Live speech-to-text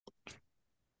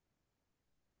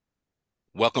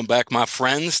Welcome back, my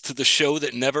friends, to the show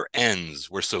that never ends.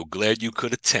 We're so glad you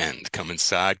could attend. Come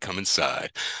inside, come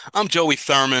inside. I'm Joey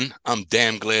Thurman. I'm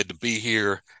damn glad to be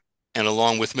here. And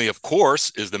along with me, of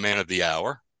course, is the man of the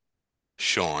hour,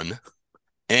 Sean.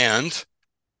 And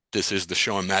this is the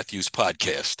Sean Matthews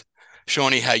podcast.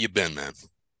 Shawnee, how you been, man?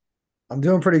 I'm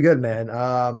doing pretty good, man.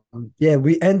 Yeah,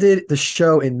 we ended the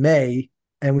show in May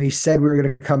and we said we were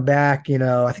going to come back,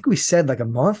 I think we said like a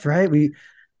month, right? I'm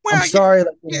Well, yeah, sorry,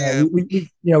 like, yeah,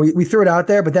 we threw it out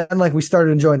there, but then like we started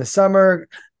enjoying the summer.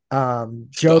 stuff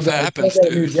Joe happens,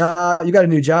 got a new dude. job. You got a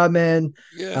new job, man.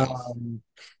 Yeah. Um,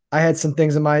 I had some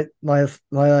things in my life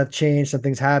change, some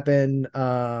things happen,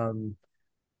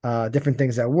 different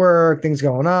things at work, things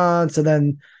going on. So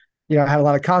then, I had a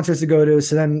lot of concerts to go to.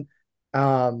 So then,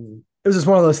 it was just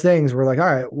one of those things where like, all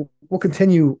right, we'll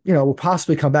continue, we'll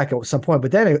possibly come back at some point.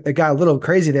 But then it got a little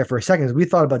crazy there for a second. We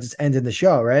thought about just ending the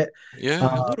show, right? Yeah,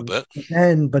 a little bit.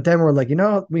 But then we're like,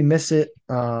 we miss it.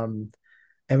 And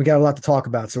we got a lot to talk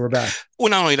about. So we're back. Well,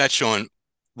 not only that, Sean,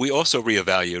 we also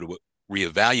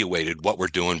reevaluated what we're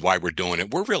doing, why we're doing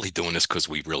it. We're really doing this because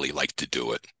we really like to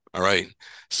do it. All right.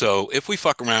 So if we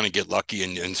fuck around and get lucky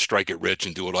and strike it rich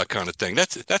and do all that kind of thing,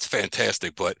 that's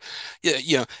fantastic. But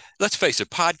yeah, let's face it,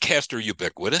 podcasts are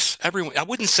ubiquitous. Everyone, I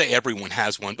wouldn't say everyone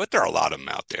has one, but there are a lot of them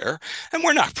out there. And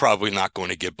we're not probably not going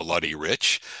to get bloody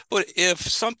rich. But if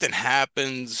something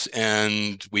happens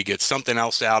and we get something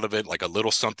else out of it, like a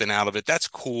little something out of it, that's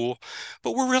cool.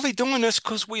 But we're really doing this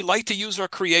because we like to use our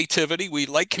creativity. We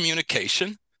like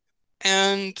communication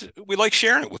and we like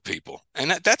sharing it with people.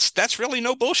 And that's really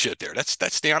no bullshit there. That's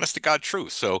the honest to God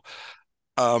truth. So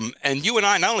and you and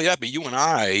I, not only that, but you and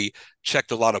I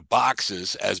checked a lot of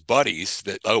boxes as buddies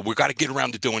that, oh, we got to get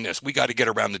around to doing this. We got to get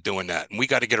around to doing that. And we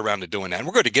got to get around to doing that. And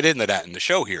we're going to get into that in the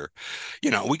show here.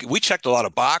 We checked a lot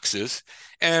of boxes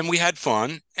and we had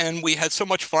fun and we had so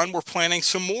much fun. We're planning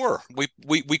some more.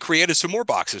 We created some more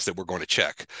boxes that we're going to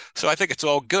check. So I think it's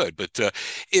all good. But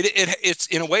it's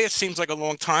in a way, it seems like a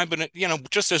long time. But,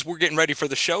 just as we're getting ready for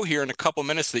the show here in a couple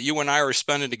minutes that you and I are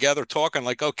spending together talking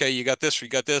like, okay, you got this, you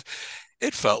got this,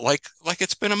 it felt like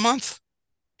it's been a month.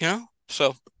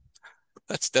 So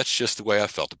that's just the way I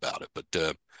felt about it.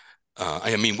 But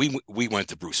I mean, we went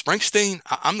to Bruce Springsteen.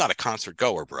 I'm not a concert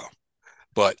goer, bro,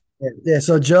 but Yeah. Yeah.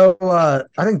 So Joe,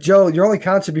 I think Joe, your only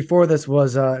concert before this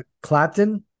was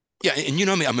Clapton. yeah, and you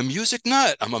know me, I'm a music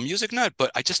nut. I'm a music nut,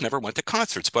 but I just never went to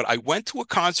concerts. But I went to a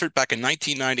concert back in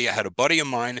 1990. I had a buddy of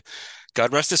mine,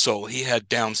 God rest his soul, he had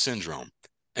Down syndrome,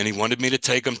 and he wanted me to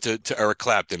take him to Eric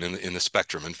Clapton in the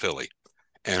Spectrum in Philly.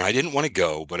 And I didn't want to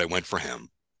go, but I went for him.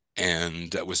 And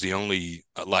that was the only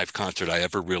live concert I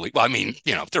ever really, well, I mean,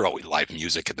 they're always live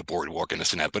music at the boardwalk and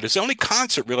this and that, but it's the only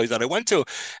concert really that I went to.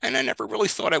 And I never really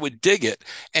thought I would dig it.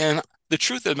 And the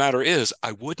truth of the matter is,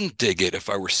 I wouldn't dig it if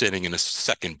I were sitting in a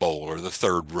second bowl or the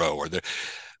third row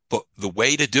but the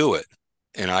way to do it.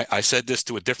 And I said this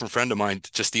to a different friend of mine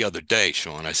just the other day,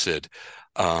 Sean. I said,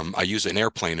 I use an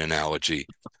airplane analogy.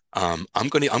 I'm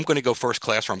going to go first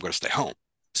class or I'm going to stay home.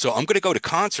 So I'm going to go to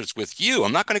concerts with you.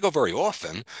 I'm not going to go very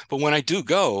often, but when I do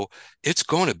go, it's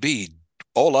going to be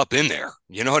all up in there.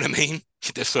 You know what I mean?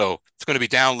 So it's going to be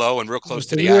down low and real close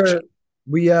to So the action.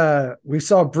 we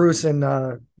saw Bruce in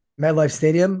MetLife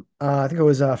Stadium. I think it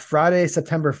was Friday,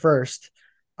 September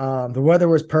 1st. The weather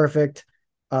was perfect.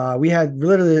 We had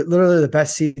literally the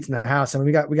best seats in the house. I mean,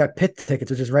 we got pit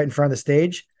tickets, which is right in front of the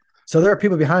stage. So there are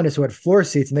people behind us who had floor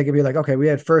seats, and they could be like, okay, we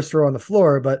had first row on the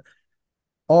floor, but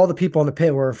all the people in the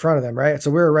pit were in front of them, right? So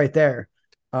we were right there.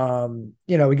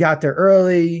 We got there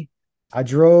early. I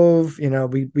drove.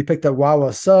 We picked up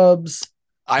Wawa subs.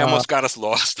 I Uh, almost got us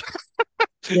lost.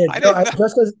 yeah, I no, didn't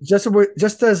know.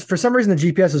 just as for some reason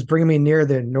the GPS was bringing me near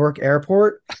the Newark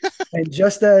airport, and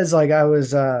just as I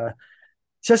was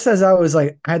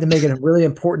like I had to make a really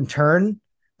important turn.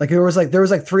 Like there was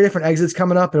like three different exits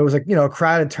coming up, and it was like a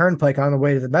crowded turnpike on the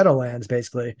way to the Meadowlands,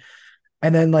 basically.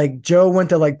 And then like Joe went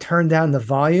to like turn down the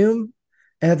volume,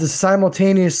 and at the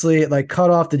simultaneously it like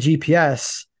cut off the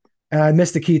GPS, and I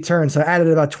missed the key turn, so I added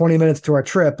about 20 minutes to our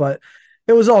trip, but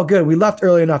it was all good. We left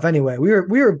early enough anyway. We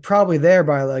were probably there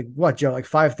by like what, Joe, like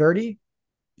 5:30.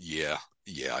 Yeah,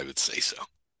 yeah, I would say so.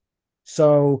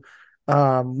 So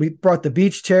we brought the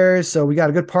beach chairs, so we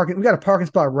got a parking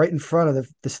spot right in front of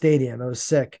the stadium. It was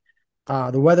sick.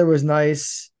 The weather was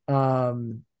nice.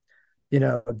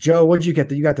 Joe, what'd you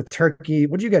get? You got the turkey.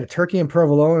 What'd you get? A turkey and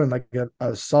provolone and like a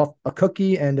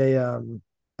cookie and a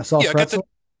soft Yeah, I got the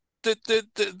pretzel.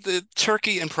 the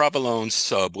turkey and provolone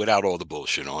sub without all the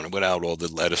bullshit on it, without all the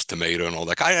lettuce, tomato, and all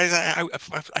that.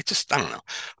 I just I don't know.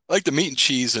 I like the meat and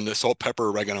cheese and the salt, pepper,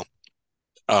 oregano.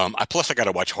 I plus I got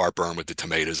to watch Heartburn with the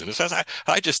tomatoes, and it says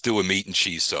I just do a meat and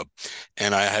cheese sub,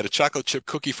 and I had a chocolate chip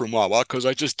cookie from Wawa because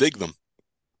I just dig them,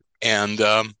 and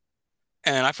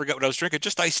and I forget what I was drinking,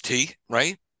 just iced tea,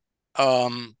 right?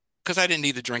 Because I didn't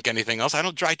need to drink anything else. I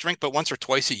don't dry drink, but once or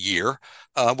twice a year.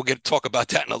 We'll get to talk about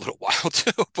that in a little while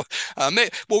too. But, well,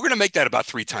 we're going to make that about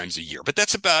 3 times a year, but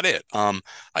that's about it.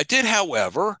 I did,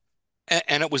 however,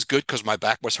 and it was good because my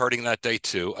back was hurting that day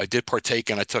too. I did partake,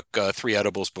 and I took 3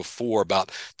 edibles before,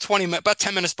 about 20 minutes, about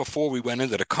 10 minutes before we went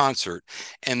into the concert,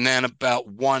 and then about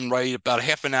a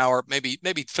half an hour,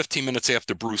 maybe 15 minutes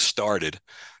after Bruce started.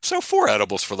 So 4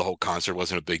 edibles for the whole concert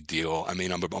wasn't a big deal. I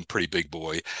mean, I'm a pretty big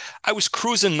boy. I was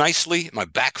cruising nicely. My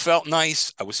back felt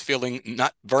nice. I was feeling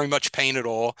not very much pain at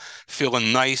all,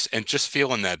 feeling nice and just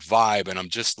feeling that vibe. And I'm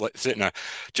just like, sitting there,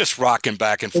 just rocking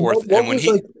back and So forth. what And when was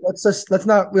he, like? Let's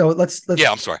not yeah, let's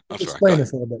I'm sorry. I'm sorry. Go explain ahead.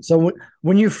 this a little bit. So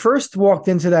when you first walked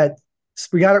into that,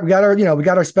 we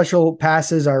got our special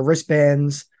passes, our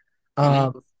wristbands. Hmm.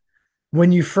 Um,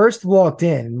 when you first walked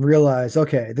in and realized,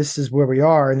 okay, this is where we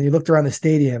are, and you looked around the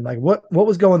stadium, like what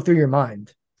was going through your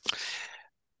mind?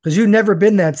 Because you've never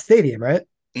been that stadium, right?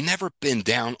 Never been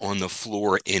down on the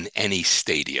floor in any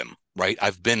stadium, right?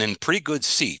 I've been in pretty good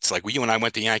seats. Like when you and I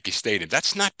went to Yankee Stadium.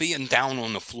 That's not being down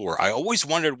on the floor. I always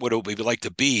wondered what it would be like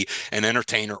to be an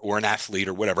entertainer or an athlete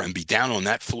or whatever and be down on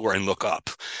that floor and look up.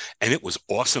 And it was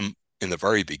awesome in the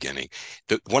very beginning.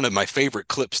 One of my favorite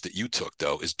clips that you took,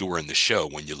 though, is during the show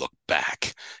when you look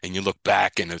back and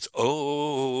and it's,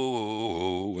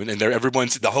 oh, and then there,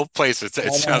 everyone's the whole place. It I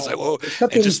sounds like, know. oh, It's and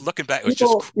something just looking back, it was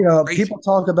just people, you know, crazy. people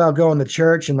talk about going to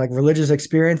church and like religious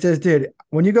experiences. Dude,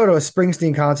 when you go to a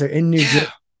Springsteen concert in New Jersey,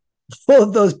 Yeah. full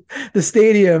of the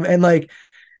stadium, and like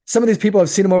some of these people have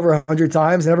seen him over 100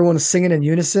 times, and everyone's singing in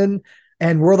unison.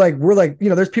 And we're like,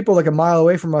 there's people like a mile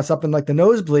away from us up in like the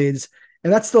nosebleeds,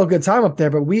 and that's still a good time up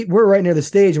there. But we're right near the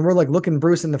stage, and we're like looking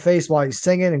Bruce in the face while he's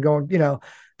singing and going,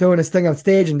 doing his thing on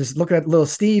stage, and just looking at little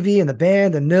Stevie and the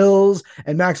band and Nils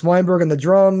and Max Weinberg and the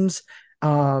drums,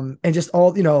 and just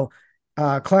all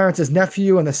Clarence's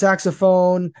nephew and the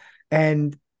saxophone.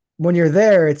 And when you're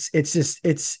there, it's just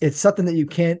it's something that you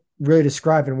can't really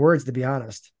describe in words, to be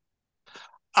honest.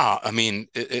 I mean,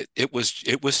 it was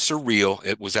surreal.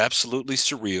 It was absolutely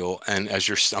surreal. And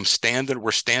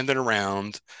we're standing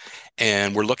around,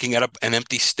 and we're looking at an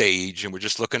empty stage, and we're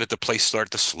just looking at the place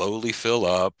start to slowly fill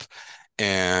up.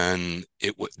 And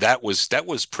that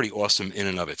was pretty awesome in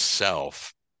and of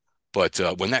itself. But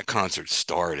when that concert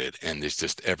started, and it's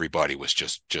just everybody was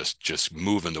just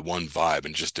moving to one vibe,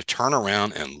 and just to turn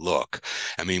around and look.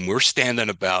 I mean, we're standing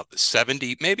about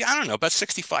 70, maybe, I don't know, about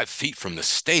 65 feet from the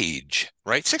stage,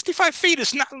 right? 65 feet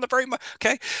is not very much.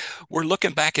 Okay. We're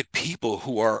looking back at people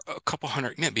who are a couple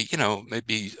hundred, maybe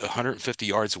 150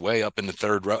 yards away up in the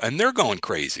third row, and they're going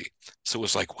crazy. So it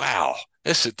was like, wow.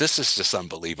 This is just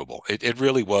unbelievable. It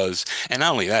really was. And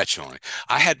not only that, Sean,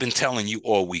 I had been telling you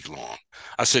all week long.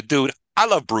 I said, dude, I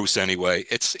love Bruce anyway.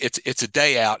 It's a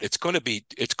day out. It's going to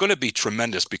be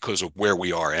tremendous because of where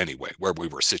we are anyway, where we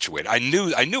were situated. I knew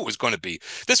it was going to be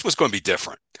this was going to be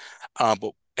different.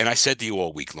 But and I said to you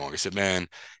all week long, I said, man,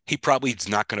 he probably is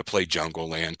not going to play Jungle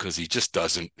Land because he just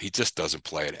doesn't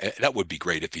play it. That would be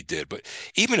great if he did. But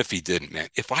even if he didn't, man,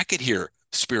 if I could hear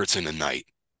Spirits in the Night,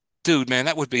 dude, man,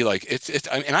 that would be like it's.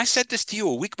 And I said this to you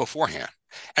a week beforehand,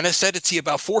 and I said it to you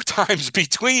about 4 times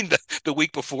between the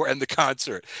week before and the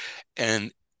concert.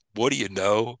 And what do you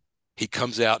know? He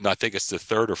comes out, and I think it's the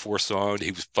third or fourth song.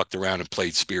 He was fucked around and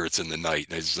played "Spirits in the Night,"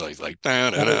 and it's like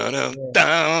down, I, down, down, yeah.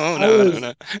 down, I down, was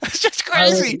down. It's just I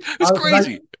was crazy. It was because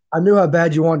crazy. I knew how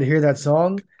bad you wanted to hear that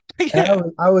song. And Yeah,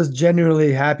 I was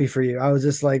genuinely happy for you. I was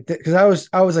just like, because I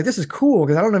was like, this is cool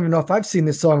because I don't even know if I've seen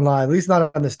this song live, at least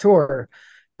not on this tour.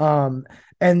 Um,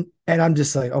 and I'm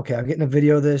just like, okay, I'm getting a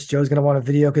video of this. Joe's gonna want a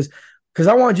video because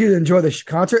I wanted you to enjoy the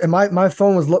concert, and my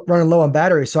phone was running low on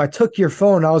battery, so I took your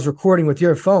phone. And I was recording with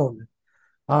your phone.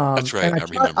 that's And right. I I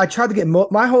remember. tried to get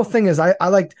my whole thing is I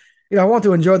liked, I want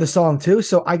to enjoy the song too.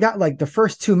 So I got like the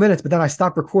first 2 minutes, but then I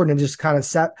stopped recording and just kind of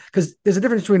sat because there's a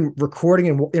difference between recording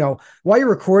and, while you're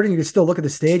recording, you can still look at the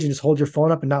stage and just hold your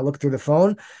phone up and not look through the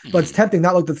phone. But it's Mhm. tempting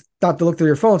not to look through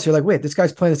your phone. So you're like, wait, this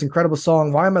guy's playing this incredible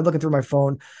song. Why am I looking through my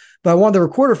phone? But I wanted to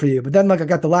record it for you. But then like I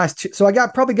got the last two, so I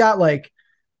probably got like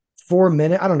 4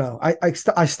 minutes. I don't know.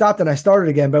 I stopped and I started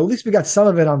again, but at least we got some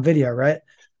of it on video, right?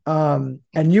 And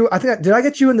I think did I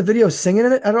get you in the video singing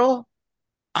in it at all?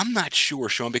 I'm not sure,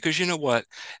 Sean, because you know what?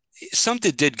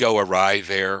 Something did go awry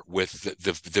there with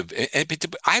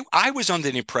I was under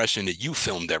the impression that you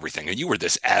filmed everything and you were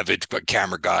this avid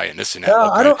camera guy and this and that. No,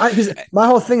 Look, I don't. Because my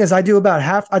whole thing is I do about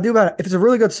half. I do about if it's a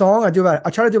really good song, I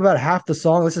try to do about half the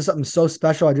song. This is something so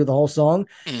special. I do the whole song.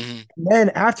 mhm. And then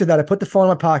after that, I put the phone in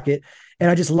my pocket and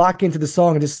I just lock into the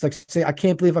song and just like say, I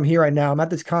can't believe I'm here right now. I'm at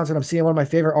this concert. I'm seeing one of my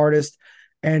favorite artists,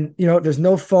 and there's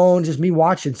no phone, just me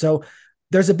watching. So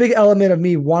there's a big element of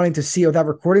me wanting to see without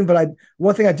recording. But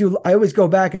one thing I do, I always go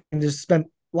back and just spend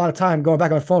a lot of time going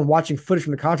back on my phone watching footage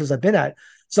from the concerts I've been at.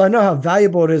 So I know how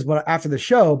valuable it is when after the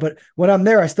show, but when I'm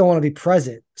there, I still want to be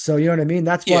present. So you know what I mean?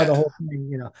 That's why Yeah. the whole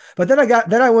thing. But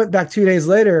then I went back 2 days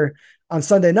later on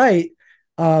Sunday night.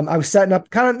 I was setting up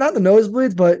kind of not the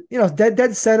nosebleeds, but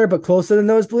dead center, but close to the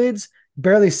nosebleeds.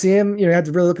 Barely see him. You had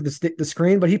to really look at the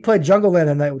screen. But he played Jungle Land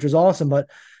that night, which was awesome. But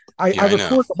I Yeah, I know.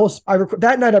 record the whole.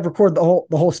 That night. I recorded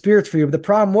the whole Spirits for You. But the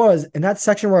problem was in that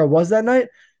section where I was that night,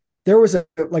 there was a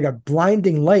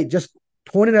blinding light just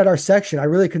pointing at our section. I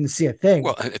really couldn't see a thing.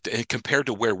 Well, compared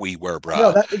to where we were,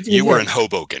 No, bro, you were yeah, in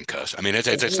Hoboken, cuz I mean,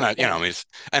 it's not, I mean,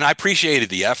 and I appreciated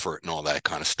the effort and all that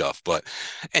kind of stuff, but,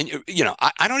 and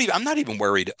I don't even, I'm not even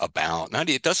worried about, not,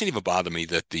 it doesn't even bother me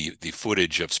that the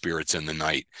footage of Spirits in the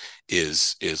Night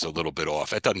is a little bit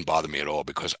off. It doesn't bother me at all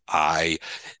because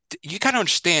you got to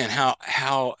understand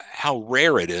how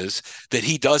rare it is that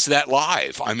he does that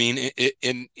live. I mean,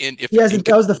 in if he hasn't.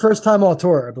 That was the first time all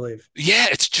tour, I believe. yeah,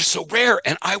 it's just so rare.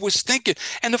 And I was thinking,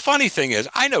 and the funny thing is,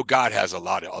 I know God has a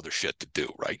lot of other shit to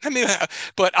do, right? I mean,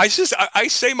 but I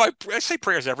say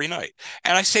prayers every night,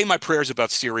 and I say my prayers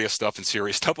about serious stuff and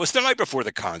serious stuff. It was the night before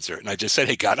the concert, and I just said,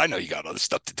 "Hey God, I know you got other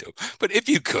stuff to do, but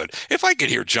if I could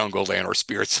hear Jungle Land or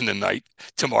Spirits in the Night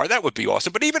tomorrow, that would be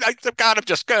awesome." But even God, I'm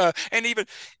just and even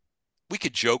we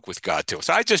could joke with God too.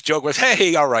 So I just joke with,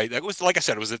 "Hey, all right." That was like I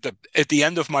said, it was at the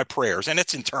end of my prayers, and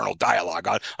it's internal dialogue.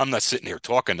 I'm not sitting here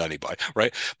talking to anybody,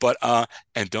 right? But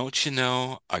and don't you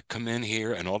know, I come in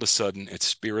here, and all of a sudden, it's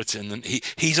Spirits, and then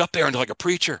he's up there and like a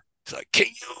preacher. He's like, "Can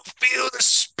you feel the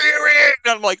spirit?"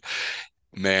 And I'm like,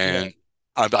 Yeah, man.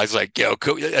 I was like, yo,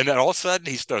 cool. And then all of a sudden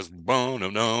he starts boom, no,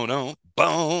 no, no,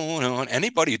 boom, no.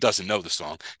 Anybody who doesn't know the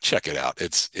song, check it out.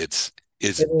 It's it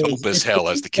dope is. as hell,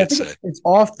 as the I kids think say. it's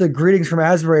off the Greetings from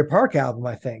Asbury Park album.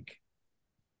 I think.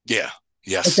 Yeah. Like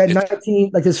Yes. that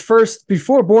 19, like his first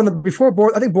before Born.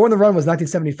 I think Born the Run was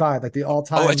 1975, like the all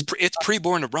Oh, time. it's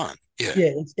pre-born to run. Yeah.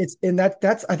 Yeah, it's in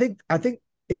that's I think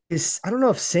is I don't know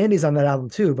if Sandy's on that album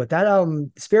too, but that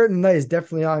album Spirit and the Night is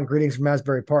definitely on Greetings from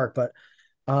Asbury Park. But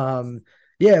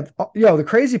yeah, the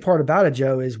crazy part about it,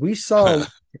 Joe, is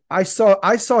I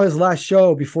saw his last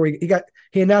show before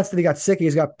he announced that he got sick.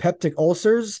 He's got peptic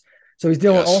ulcers. So he's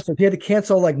dealing with Yes. ulcers. He had to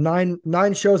cancel like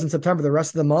nine shows in September, the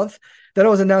rest of the month. Then it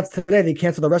was announced today that he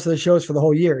canceled the rest of the shows for the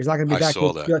whole year. He's not going to be I back.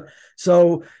 saw that.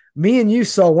 So me and you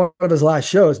saw one of his last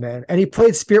shows, man. And he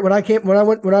played Spirit when I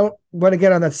went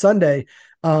again on that Sunday.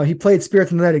 He played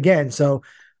Spirits in the Night again. So,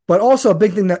 but also a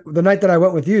big thing that the night that I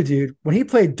went with you, dude, when he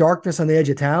played Darkness on the Edge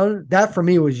of Town, that for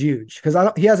me was huge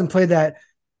because he hasn't played that.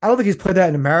 I don't think he's played that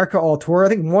in America all tour. I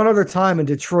think one other time in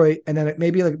Detroit, and then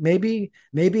maybe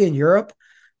in Europe.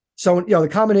 So the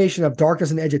combination of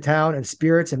Darkness and Edge of Town and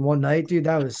Spirits in one night, dude,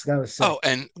 that was sick. Oh,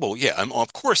 and well, yeah,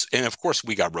 of course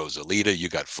we got Rosalita. You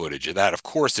got footage of that. Of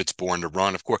course, it's Born to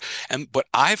Run. Of course, but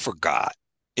I forgot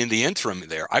in the interim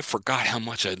there. I forgot how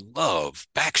much I love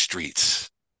Backstreets.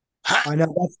 Huh? I know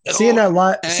Oh, seeing that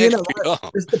Backstreet. live. Oh,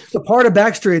 There's the part of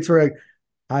Backstreets where like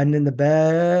hiding in the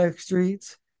back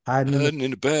streets, hiding in the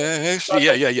in the Backstreet. starts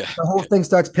Yeah, like yeah, yeah. the whole thing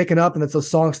starts picking up and it's the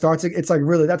song starts. It's like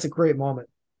really that's a great moment.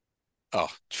 Oh,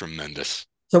 tremendous.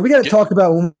 So we got to Yeah. talk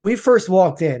about when we first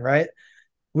walked in, right?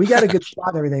 We got a good spot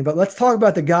and everything, but let's talk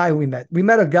about the guy who we met. We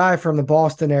met a guy from the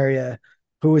Boston area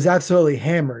who was absolutely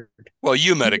hammered. Well,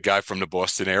 you met a guy from the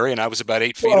Boston area, and I was about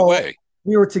 8 feet Well, away.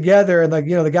 we were together, and the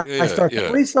guy Yeah, started. What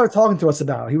yeah. did he start talking to us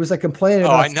about? He was like complaining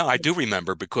Oh, I about. know. I do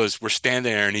remember because we're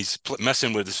standing there, and he's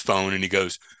messing with his phone, and he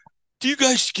goes, "Do you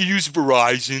guys use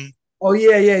Verizon?" Oh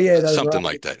yeah, yeah, yeah. That was Something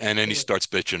right. like that. And then he starts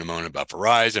bitching and moaning about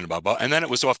Verizon, and then it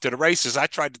was off to the races. I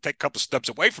tried to take a couple steps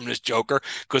away from this joker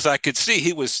because I could see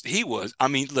he was. I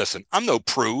mean, listen, I'm no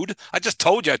prude. I just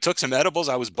told you I took some edibles.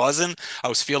 I was buzzing. I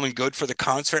was feeling good for the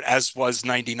concert, as was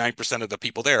 99% of the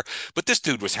people there. But this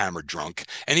dude was hammered drunk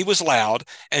and he was loud.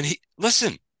 And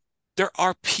listen, there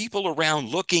are people around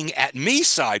looking at me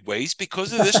sideways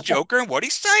because of this joker and what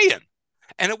he's saying.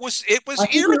 and it was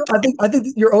irritating. I think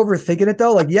you're overthinking it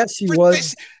though. Like, yes, he For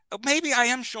this, was. maybe I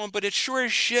am, Sean, but it sure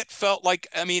as shit felt like,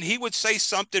 I mean, he would say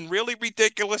something really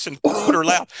ridiculous and crude or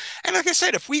loud. And like I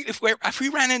said, if we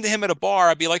ran into him at a bar,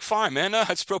 I'd be like, fine, man,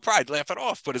 it's pro pride, laugh it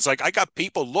off. But it's like I got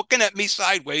people looking at me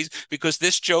sideways because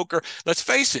this joker, let's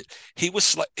face it, he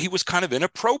was kind of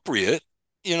inappropriate.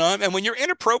 And when you're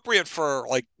inappropriate for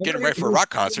like getting ready for a rock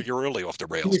concert, you're really off the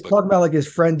He rails. was But talking about like his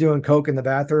friend doing coke in the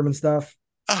bathroom and stuff.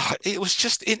 it was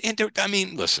just I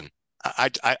mean, listen, I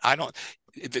don't.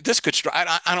 This could.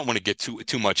 I don't want to get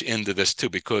too much into this too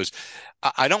because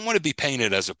I don't want to be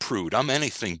painted as a prude. I'm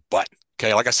anything but.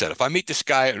 Okay, like I said, if I meet this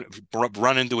guy,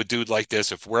 run into a dude like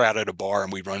this, if we're out at a bar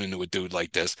and we run into a dude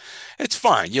like this, it's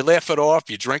fine. You laugh it off,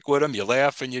 you drink with him, you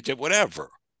laugh, and you do whatever.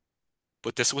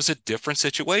 But this was a different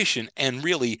situation, and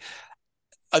really,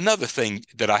 another thing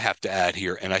that I have to add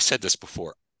here, and I said this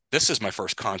before, this is my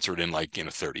first concert in like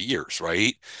 30 years,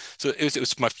 right? So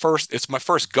it's my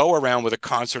first go around with a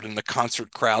concert in the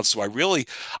concert crowd. So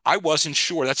I wasn't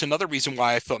sure. That's another reason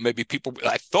why I thought people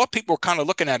were kind of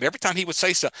looking at me every time he would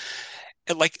say so.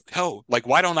 And like, oh, like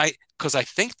why don't I? Because I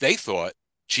think they thought,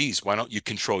 geez, why don't you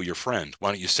control your friend? Why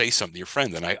don't you say something to your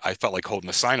friend? And I felt like holding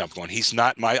a sign up going, he's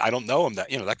not I don't know him, that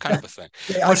kind of a thing.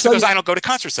 Yeah, I But it's saw because you. I don't go to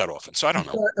concerts that often. So I don't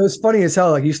know. It was funny as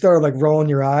hell. Like you started like rolling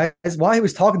your eyes while he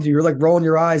was talking to you. You're like rolling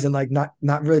your eyes and like not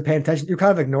really paying attention. You're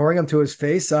kind of ignoring him to his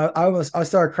face. So I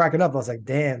started cracking up. I was like,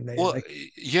 damn, man. Well, Like,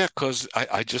 yeah, because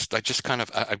I just kind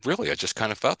of, I just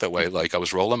kind of felt that way. Like I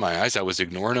was rolling my eyes, I was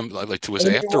ignoring him, like to his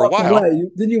and then you after a walked while. away.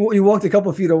 You walked a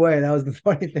couple feet away. That was the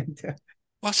funny thing too.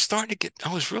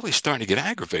 I was really starting to get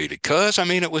aggravated because I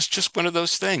mean, it was just one of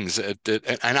those things and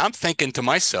I'm thinking to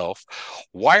myself,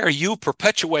 why are you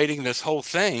perpetuating this whole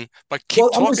thing? But keep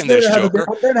Well, I'm just talking to there this to have a good.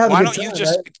 joker. I'm there to have a Why good don't you time,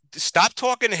 right? just stop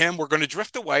talking to him? We're going to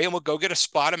drift away and we'll go get a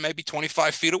spot and maybe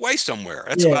 25 feet away somewhere.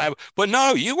 Yeah. But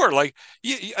no, you were like,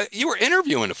 you were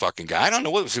interviewing the fucking guy. I don't know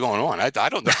what was going on. I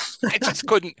don't know. I just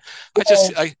couldn't, I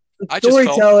just, Well, the I just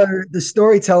felt,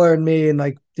 storyteller in me, and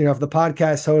like if the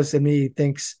podcast host in me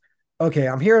thinks, okay,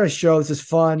 I'm here on a show. This is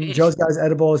fun. Joe's got his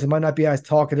edibles. It might not be as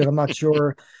talkative. I'm not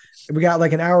sure. We got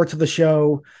like an hour to the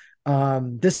show.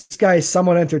 This guy is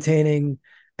somewhat entertaining,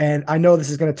 and I know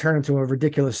this is going to turn into a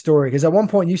ridiculous story because at one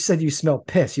point you said you smelled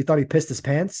piss. You thought he pissed his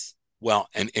pants. well,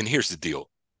 and here's the deal.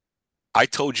 I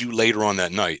told you later on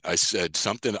that night, I said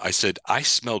something. I said, I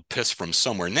smelled piss from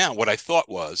somewhere. Now, what I thought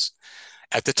was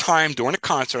at the time during a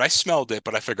concert, I smelled it,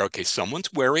 but I figured, okay,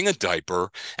 someone's wearing a diaper.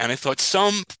 And I thought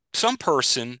some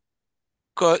person,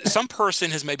 some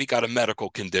person has maybe got a medical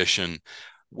condition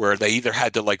where they either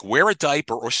had to like wear a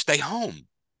diaper or stay home.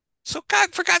 So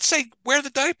God, for God's sake, wear the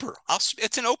diaper.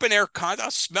 It's an open air con.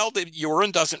 I'll smell the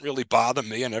urine doesn't really bother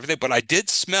me and everything, but I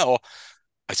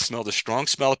smelled a strong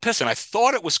smell of piss, and I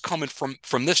thought it was coming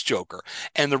from this joker.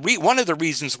 And one of the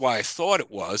reasons why I thought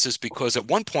it was is because at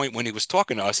one point when he was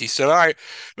talking to us, he said, "All right,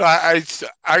 I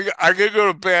gotta go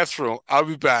to the bathroom. I'll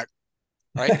be back."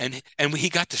 Right, and he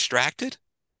got distracted,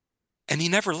 and he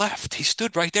never left. He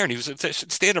stood right there, and he was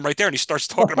standing right there, and he starts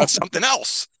talking about something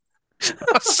else.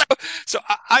 so, so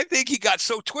I think he got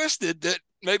so twisted that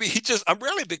maybe I'm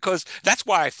really because that's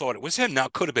why I thought it was him. Now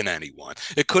it could have been anyone.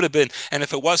 It could have been, and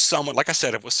if it was someone, like I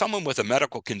said, if it was someone with a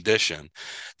medical condition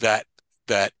that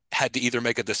that had to either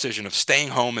make a decision of staying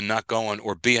home and not going,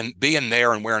 or being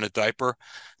there and wearing a diaper,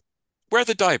 wear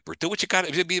the diaper. Do what you got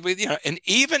to be. And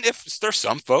even if there's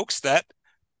some folks that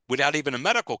without even a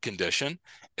medical condition,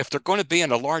 if they're going to be in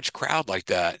a large crowd like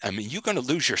that, I mean, you're going to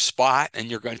lose your spot, and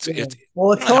you're going to. Yeah. It's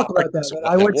Well, I let's don't know how talk hard about it that, is to man.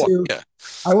 walk that walk. Yeah,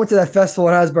 I went to that festival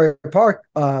in Asbury Park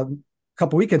a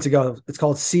couple weekends ago. It's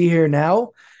called See Here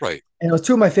Now, right. and it was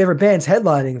two of my favorite bands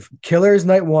headlining: Killers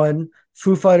Night One,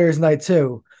 Foo Fighters Night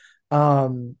Two.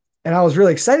 And I was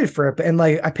really excited for it. And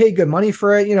like I paid good money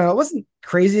for it. It wasn't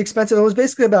crazy expensive. It was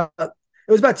basically about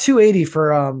 280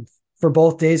 for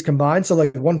both days combined. So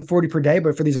like 140 per day,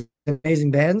 but for these amazing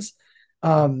bands.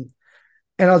 And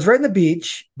I was right in the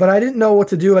beach, but I didn't know what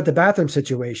to do at the bathroom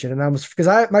situation. And I was because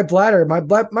my bladder,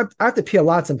 I have to pee a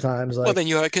lot sometimes. Well, Like then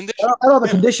you have a I condition. don't, I don't have a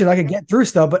Yeah, condition. I could get through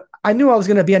stuff, but I knew I was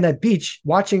going to be on that beach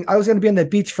watching. I was going to be on that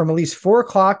beach from at least 4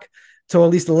 o'clock to at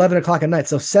least 11 o'clock at night.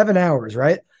 So 7 hours,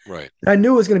 right? right. And I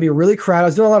knew it was going to be really crowded. I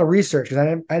was doing a lot of research because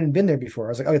I hadn't been there before. I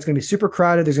was like, oh, it's going to be super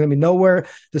crowded. There's going to be nowhere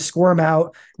to squirm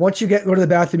out. Once you go to the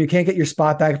bathroom, you can't get your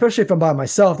spot back, especially if I'm by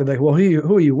myself. They're like, well,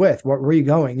 who are you with? Where are you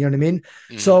going? You know what I mean?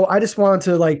 Hmm. So I just wanted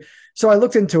to so I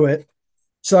looked into it.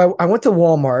 So I went to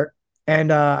Walmart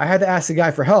and I had to ask the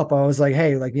guy for help. I was like,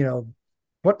 hey,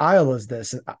 what aisle is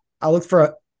this? And I looked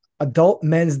for adult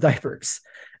men's diapers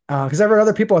because I've heard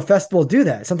other people at festivals do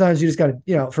that. Sometimes you just got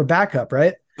to, for backup,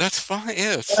 right? That's fine.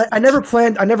 Yeah, I never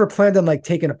planned. I never planned on like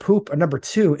taking a poop, a number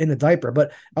two in the diaper.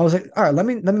 But I was like, all right, let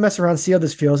me mess around, see how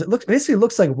this feels. It looks basically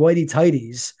looks like whitey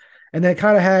tighties, and then it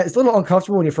kind of has. It's a little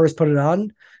uncomfortable when you first put it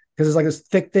on because it's like this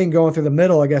thick thing going through the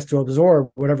middle, I guess, to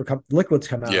absorb whatever liquids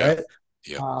come out, yeah, right?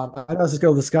 yeah. I know this is a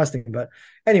little disgusting, but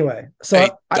anyway. So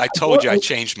Hey, I I told you I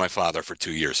changed my father for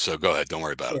 2 years, so go ahead. Don't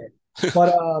worry about yeah. it.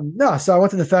 But no, so I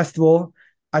went to the festival.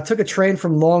 I took a train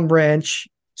from Long Branch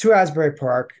to Asbury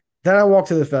Park. Then I walked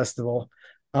to the festival.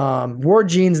 Wore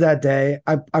jeans that day.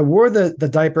 I wore the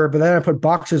diaper, but then I put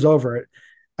boxers over it.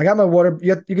 I got my water.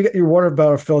 You can get your water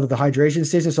bottle filled at the hydration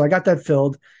station, so I got that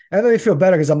filled, and it made me feel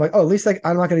better because I'm like, oh, at least like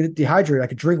I'm not going to get dehydrated. I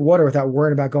could drink water without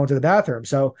worrying about going to the bathroom.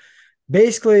 So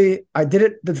basically I did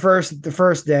it the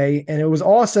first day, and it was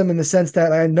awesome in the sense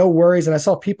that I had no worries, and I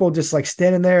saw people just like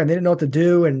standing there and they didn't know what to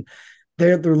do, and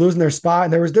they're losing their spot,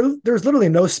 and there was literally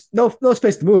no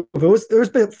space to move. There was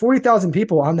been 40,000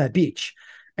 people on that beach.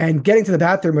 And getting to the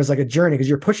bathroom was like a journey because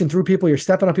you're pushing through people, you're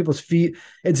stepping on people's feet.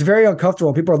 It's very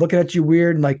uncomfortable. People are looking at you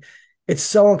weird, and like it's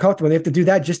so uncomfortable. They have to do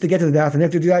that just to get to the bathroom. They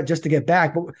have to do that just to get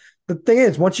back. But the thing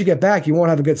is, once you get back, you won't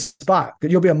have a good spot.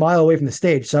 You'll be a mile away from the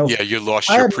stage. So Yeah, you lost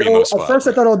I your had primo at spot, first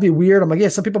I right? thought it would be weird. I'm like, yeah,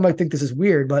 some people might think this is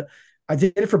weird, but I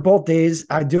did it for both days.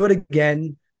 I do it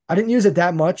again. I didn't use it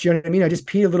that much. You know what I mean? I just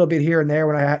peed a little bit here and there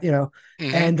when I had,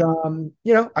 Hmm. and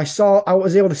I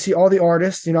was able to see all the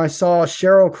artists. I saw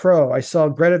Sheryl Crow, I saw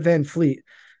Greta Van Fleet,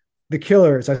 the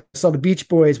Killers, I saw the Beach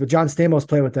Boys with John Stamos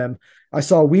play with them. I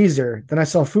saw Weezer, then I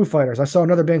saw Foo Fighters. I saw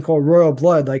another band called Royal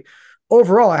Blood. Like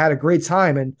overall, I had a great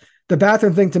time. And the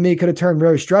bathroom thing to me could have turned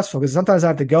very stressful because sometimes I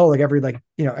have to go like every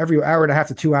hour and a half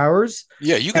to 2 hours.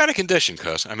 Yeah, you And got a condition,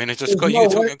 cuz. I mean, it's just there's you no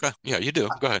took. way. Yeah, you do.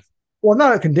 Go ahead. Well,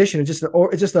 not a condition. It's just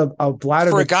a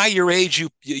bladder For a that guy your age,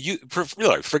 for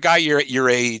a guy your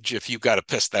age, if you've got to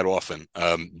piss that often,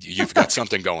 you've got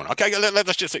something going. Okay,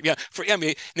 us just say, yeah. I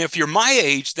mean, and if you're my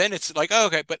age, then it's like, oh,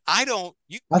 okay, but I don't. I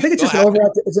You think it's go just have it.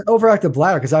 an overactive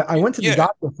bladder because I went to the Yeah,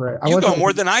 doctor for it. I you went go to like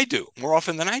more than I do, more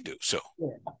often than I do. So Yeah.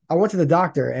 I went to the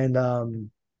doctor and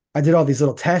I did all these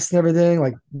little tests and everything,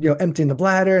 like emptying the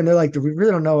bladder, and they're like, we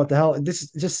really don't know what the hell. This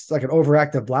is just like an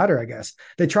overactive bladder, I guess.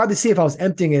 They tried to see if I was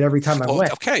emptying it every time I well,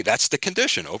 went. okay, that's the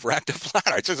condition, overactive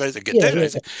bladder. It's just a Yeah, condition.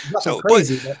 yeah, nothing So,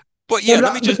 crazy, but yeah,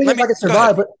 the thing let is, I me could go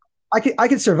ahead. survive. But I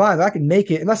can survive. I can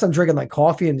make it unless I'm drinking like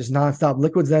coffee and just nonstop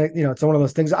liquids. Then it's one of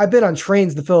those things. I've been on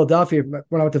trains to Philadelphia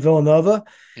when I went to Villanova.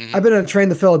 Hmm. I've been on a train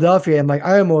to Philadelphia, and like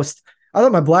I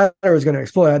thought my bladder was going to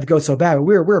explode. I had to go so bad.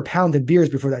 We were pounding beers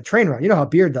before that train ride. You know how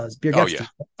beer does. Beer Oh gets yeah, to.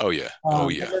 oh yeah, oh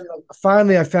And yeah. then like,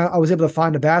 finally, I was able to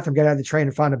find a bathroom, get out of the train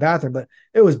and find a bathroom, but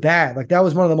it was bad. Like that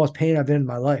was one of the most pain I've been in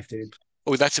my life, dude.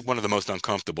 Oh, that's one of the most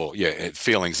uncomfortable, yeah,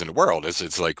 feelings in the world.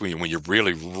 It's like when you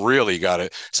really, really got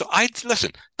it. So I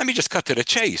listen. Let me just cut to the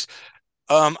chase.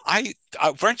 I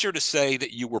venture to say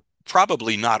that you were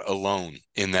probably not alone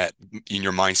in that, in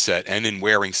your mindset and in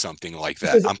wearing something like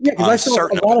that. Because I'm yeah, because I I'm saw a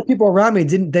certain of lot it. of people around me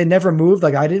they never moved,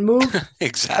 like I didn't move. And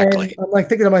Exactly. I'm like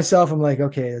thinking to myself, I'm like,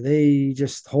 okay, are they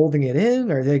just holding it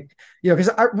in? Or they, because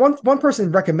one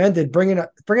person recommended bringing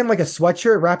like a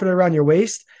sweatshirt, wrapping it around your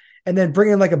waist, and then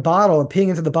bringing like a bottle and peeing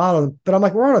into the bottle. But I'm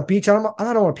like, we're on a beach. I don't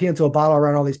want to pee into a bottle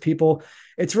around all these people.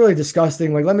 It's really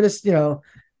disgusting. Like, let me just,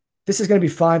 this is going to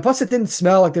be fine. Plus, it didn't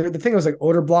smell like the thing was like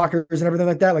odor blockers and everything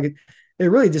like that. Like it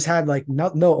really just had like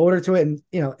no odor to it, and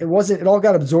it wasn't. It all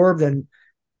got absorbed, and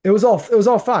it was all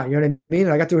fine. You know what I mean?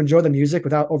 And I got to enjoy the music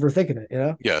without overthinking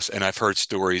it. Yes, and I've heard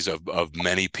stories of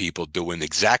many people doing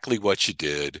exactly what you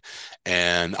did,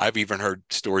 and I've even heard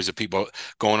stories of people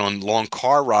going on long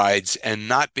car rides and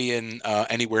not being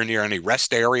anywhere near any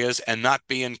rest areas and not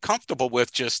being comfortable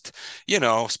with just,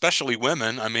 especially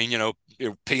women. I mean, you're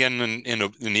peeing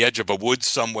in the edge of a woods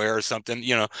somewhere or something.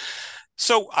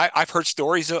 So I've heard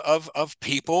stories of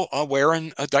people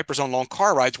wearing diapers on long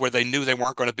car rides where they knew they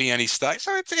weren't going to be any stuff.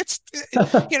 So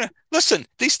listen,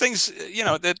 these things,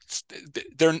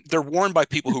 that they're worn by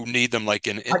people who need them, like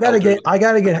in I gotta elderly. get, I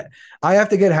gotta get, I have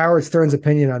to get Howard Stern's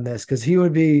opinion on this because he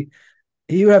would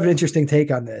have an interesting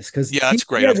take on this because Yeah, that's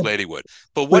he great. I'm has a, glad he would.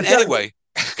 But but what it's got, anyway?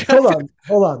 hold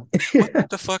on. What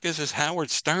the fuck is this Howard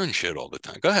Stern shit all the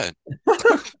time? Go ahead.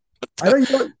 I know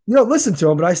you don't listen to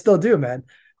him, but I still do, man.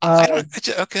 I Uh, don't.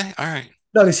 Okay, all right.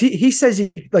 no, because he says he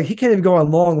can't even go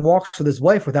on long walks with his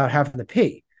wife without having to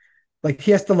pee. Like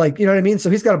he has to you know what I mean. So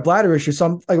he's got a bladder issue.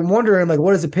 So I'm wondering like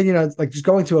what his opinion on like just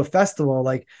going to a festival.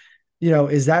 Like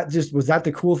was that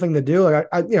the cool thing to do? Like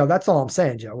that's all I'm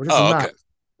saying, Joe. We're just Oh, not okay,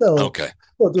 still okay.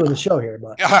 still doing the show here,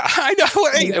 but I know.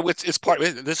 Hey, it's part.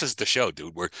 This is the show,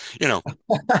 dude. You know,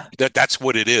 that's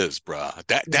what it is, bruh.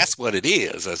 That's what it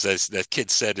is, as that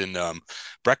kid said in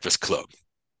Breakfast Club.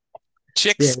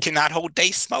 yeah, Chicks cannot hold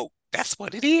they smoke. That's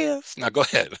what it is. Now go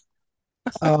ahead.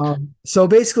 So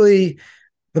basically,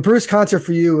 the Bruce concert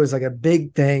for you was like a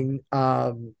big thing.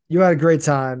 You had a great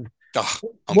time. Oh,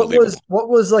 What was unbelievable. what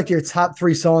was like your top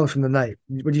three songs from the night?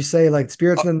 Would you say like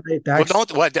Spirits Uh, in the Night, well, Back?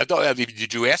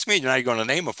 did you ask me? Now you're going to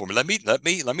name it for me. Let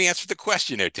me answer the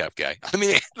question there, tough guy.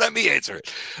 Let me answer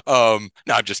it.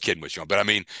 No, I'm just kidding with you, but I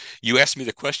mean, you asked me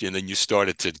the question, and then you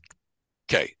started to.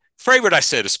 Okay, favorite I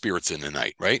said is Spirits in the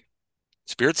Night, right?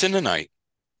 Spirits in the Night.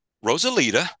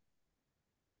 Rosalita.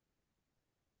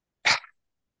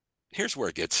 Here's where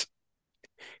it gets.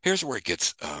 Here's where it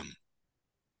gets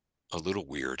a little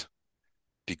weird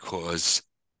because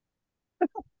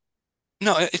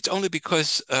no, it's only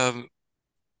because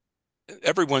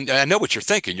everyone. I know what you're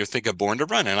thinking. You're thinking Born to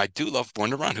Run, and I do love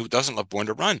Born to Run. Who doesn't love Born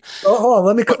to Run? Oh, hold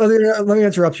on. But Let me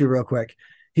interrupt you real quick.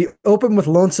 He opened with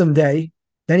Lonesome Day,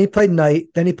 then he played Night,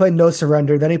 then he played No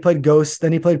Surrender, then he played Ghost,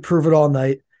 then he played Prove It All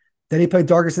Night, then he played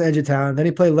Darkest Edge of Town, then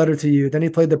he played Letter to You, then he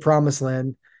played The Promised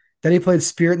Land, then he played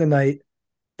Spirit in the Night,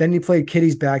 then he played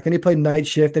Kitty's Back, then he played Night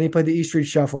Shift, then he played the E Street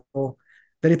Shuffle,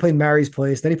 then he played Mary's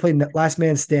Place, then he played Last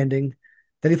Man Standing,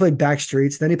 then he played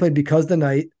Backstreets, then he played Because the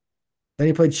Night, then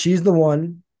he played She's the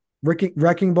One,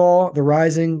 Wrecking Ball, The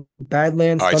Rising,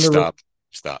 Badlands, all right, Thunder Road.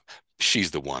 stop.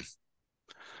 She's the one.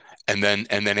 And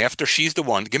then after She's the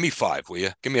One, give me five, will you?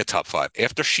 Give me a top five.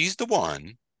 After She's the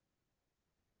One,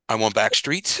 I want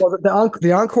Backstreets. Well,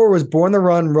 the encore was Born the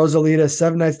Run, Rosalita,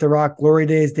 Seven Nights to Rock, Glory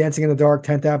Days, Dancing in the Dark,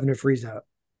 10th Avenue, Freeze Out.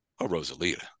 Oh,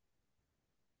 Rosalita.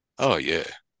 Oh yeah.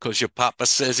 Because your papa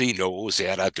says he knows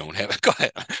that I don't have it. Go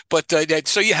ahead. But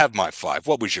so you have my five.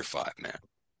 What was your five, man?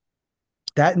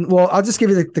 Well, I'll just give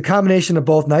you the combination of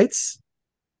both nights.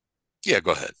 Yeah,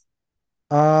 go ahead.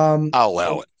 Um, I'll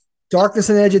allow it. Darkness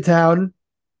and Edge of Town,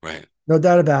 Right. no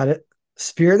doubt about it.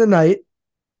 Spirit of the Night,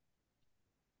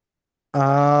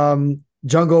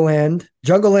 Jungle Land.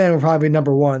 Jungle Land will probably be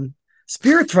number one.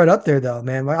 Spirit's right up there though,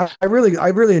 man. I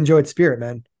really enjoyed Spirit,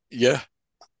 man. Yeah.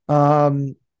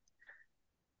 Um,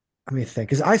 Let me think,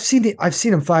 because I've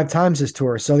seen him five times this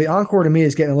tour, so the encore to me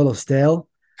is getting a little stale.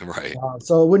 Right.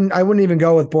 So I wouldn't even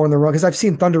go with Born the Run because I've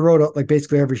seen Thunder Road like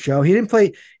basically every show. He didn't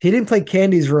play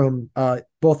Candy's Room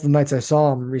both the nights I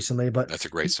saw him recently, but That's a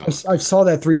great song. I saw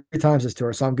that three times this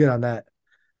tour, so I'm good on that.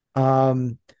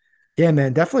 Um, yeah,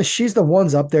 man, definitely She's the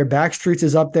One's up there. Backstreets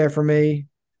is up there for me.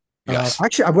 Yes.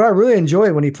 Actually, what I really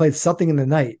enjoyed when he played Something in the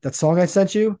Night, that song I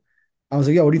sent you. I was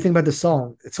like, yo, what do you think about this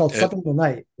song? It's called It, Something in the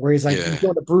Night, where he's yeah.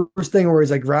 doing the Bruce thing where he's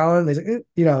like growling. He's like,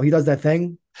 he does that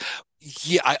thing.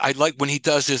 Yeah, I like when he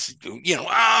does this,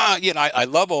 I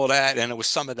love all that, and it was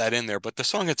some of that in there, but the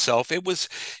song itself, it was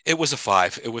a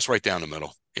five. It was right down the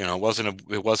middle. It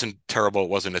wasn't terrible, it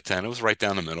wasn't a 10. It was right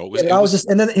down the middle. Yeah, but It I was was just,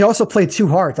 and then he also played Two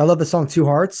Hearts. I love the song Two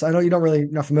Hearts. I know you don't really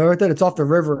not familiar with it. It's off the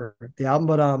River, the album,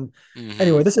 but hmm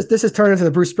anyway, this is turning into the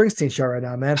Bruce Springsteen show right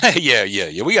now, man.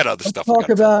 yeah. We got other stuff we got to talk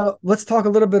about. Let's talk a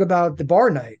little bit about the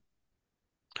bar night.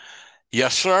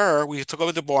 Yes, sir. We could talk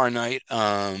about the bar night.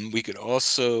 I could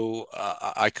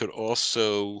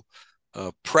also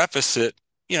preface it.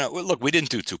 Well, look, we didn't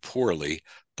do too poorly,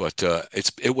 but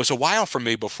it was a while for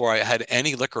me before I had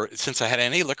any liquor. Since I had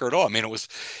any liquor at all, I mean,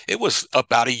 it was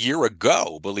about a year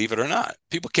ago, believe it or not.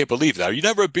 People can't believe that. You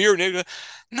never a beer?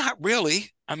 Not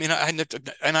really. I mean, I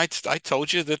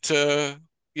told you that.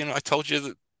 I told you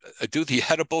that I do the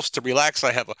edibles to relax.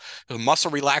 I have a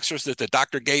muscle relaxers that the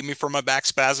doctor gave me for my back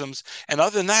spasms. And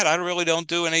other than that, I really don't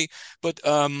do any. But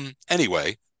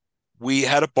anyway, we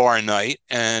had a bar night,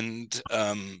 and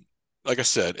like I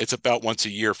said, it's about once a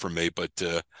year for me. But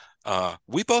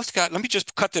we both got. Let me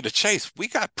just cut to the chase. We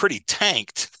got pretty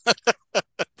tanked.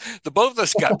 The both of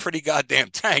us got pretty goddamn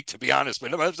tanked, to be honest.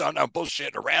 But I'm not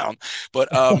bullshitting around. But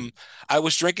I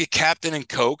was drinking Captain and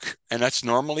Coke, and that's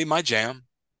normally my jam.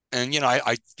 And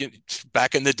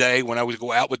back in the day when I would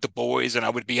go out with the boys, and I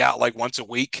would be out like once a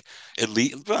week, at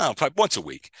least, well, probably once a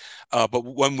week. But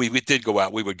when we did go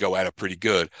out, we would go at it pretty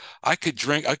good. I could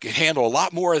handle a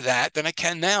lot more of that than I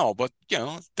can now. But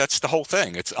that's the whole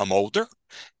thing. I'm older,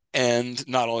 and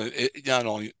not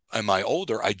only am I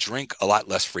older, I drink a lot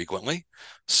less frequently,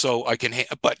 so I can.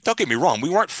 But don't get me wrong, we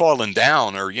weren't falling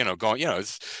down or going.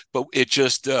 But it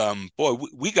just boy,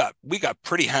 we got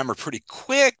pretty hammered pretty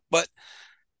quick, but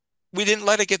we didn't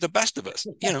let it get the best of us.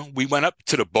 We went up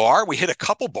to the bar. We hit a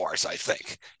couple bars, I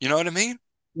think. You know what I mean?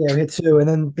 Yeah, we hit two, and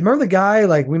then remember the guy?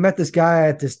 Like we met this guy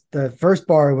at the first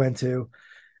bar we went to,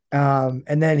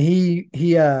 and then he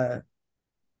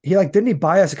like didn't he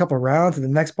buy us a couple rounds? And the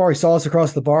next bar he saw us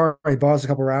across the bar, he bought us a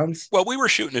couple rounds. Well, we were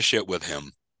shooting the shit with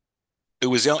him. he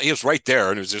was right there,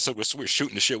 and it was just we were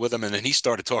shooting the shit with him, and then he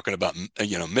started talking about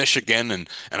Michigan, and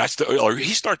or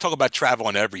he started talking about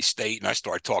traveling to every state, and I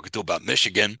started talking to him about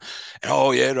Michigan, and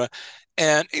oh yeah,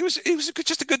 and he was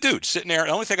just a good dude sitting there.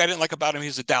 The only thing I didn't like about him, he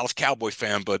was a Dallas Cowboy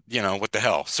fan, but what the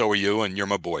hell? So are you, and you're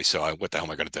my boy. So what the hell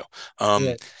am I going to do?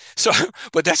 Yeah, So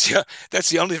but that's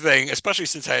the only thing, especially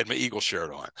since I had my Eagle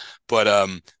shirt on. But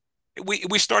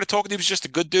we started talking. He was just a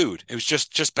good dude. It was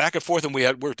just back and forth, and we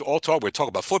were all talking. We talk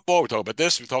about football. We talk about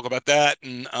this. We talk about that.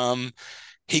 And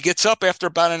he gets up after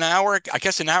about an hour, I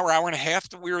guess an hour, hour and a half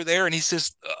that we were there, and he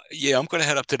says, "Yeah, I'm going to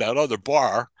head up to that other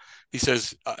bar." He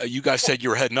says, "You guys said you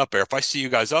were heading up there. If I see you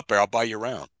guys up there, I'll buy you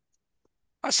around."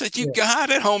 I said, "You yeah. got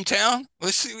it, hometown.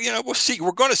 Let's see. We'll see.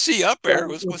 We're going to see you up there."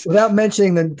 Without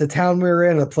mentioning the town we were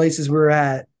in, the places we were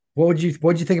at, what would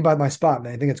you think about my spot,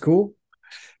 man? You think it's cool?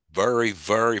 Very,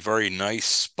 very, very nice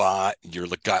spot. You're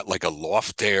got like a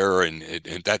loft there, and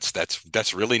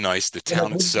that's really nice. The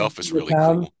town What did you itself is see the really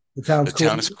town? cool. The town's The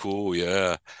town cool. is cool,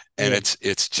 yeah. And Yeah,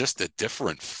 it's just a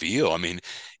different feel. I mean,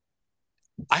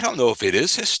 I don't know if it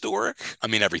is historic. I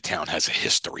mean, every town has a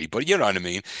history, but you know what I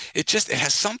mean? It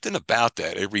has something about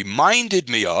that. It reminded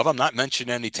me of, I'm not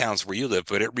mentioning any towns where you live,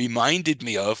 but it reminded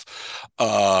me of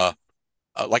uh,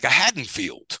 like a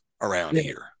Haddonfield around yeah.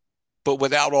 here, but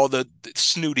without all the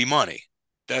snooty money.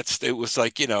 It was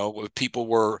like, people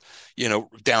were,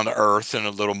 down to earth and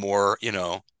a little more,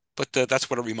 but that's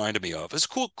what it reminded me of. It's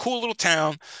a cool little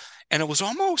town. And it was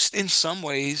almost in some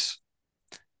ways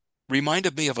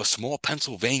reminded me of a small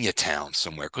Pennsylvania town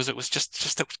somewhere because it was just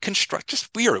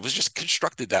weird. It was just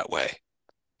constructed that way,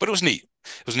 but it was neat.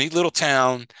 It was a neat little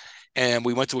town. And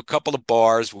we went to a couple of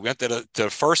bars. We went to the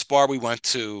first bar we went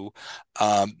to.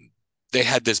 Um, they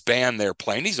had this band there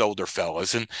playing, these older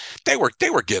fellas, and they were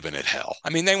giving it hell. I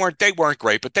mean, they weren't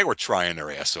great, but they were trying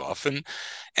their ass off. And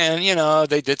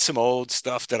they did some old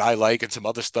stuff that I like and some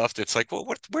other stuff that's like, well,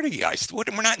 where do you guys? We're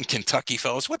not in Kentucky,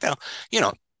 fellas. What the hell? You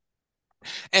know,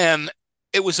 and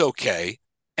it was okay.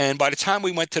 And by the time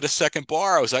we went to the second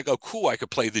bar, I was like, "Oh, cool! I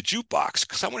could play the jukebox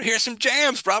because I want to hear some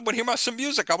jams, bro. I want to hear some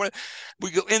music. I want to."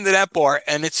 We go into that bar,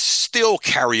 and it's still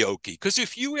karaoke. Because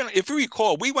if you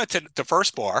recall, we went to the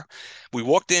first bar. We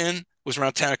walked in, it was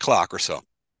around 10 o'clock or so,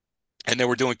 and they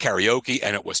were doing karaoke,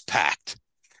 and it was packed.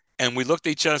 And we looked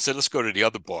at each other and said, "Let's go to the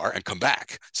other bar and come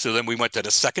back." So then we went to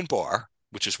the second bar,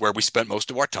 which is where we spent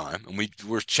most of our time, and we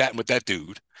were chatting with that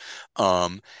dude.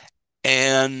 Um,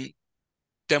 and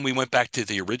then we went back to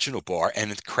the original bar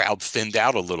and the crowd thinned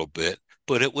out a little bit,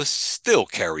 but it was still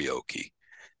karaoke.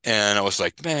 And I was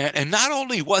like, man, and not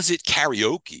only was it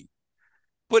karaoke,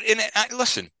 but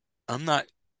listen, I'm not,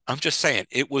 I'm just saying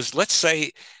it was, let's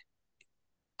say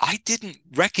I didn't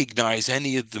recognize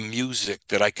any of the music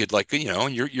that I could like, and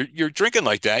you're drinking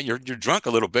like that, you're drunk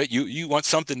a little bit. You want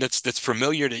something that's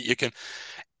familiar that you can,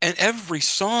 and every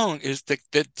song is that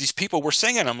these people were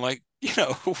singing. I'm like,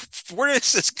 where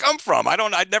does this come from?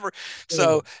 I'd never. Yeah.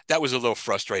 So that was a little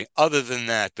frustrating. Other than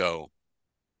that, though,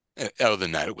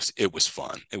 it was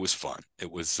fun. It was fun.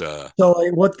 It was So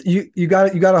like, what you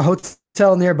got a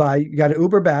hotel nearby. You got an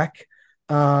Uber back.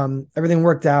 Everything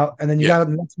worked out, and then you yeah, got up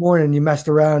the next morning and you messed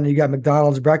around and you got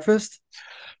McDonald's breakfast.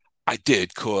 I did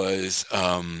because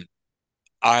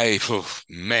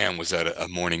man, was that a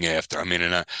morning after. I mean,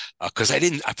 and because I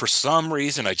didn't, for some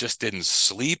reason, I just didn't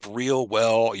sleep real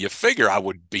well. You figure I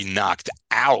would be knocked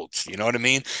out. You know what I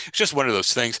mean? It's just one of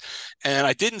those things. And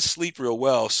I didn't sleep real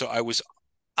well. So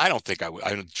I don't think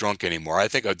I'm drunk anymore. I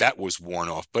think that was worn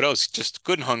off, but I was just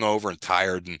good and hungover and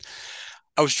tired. And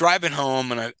I was driving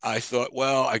home and I thought,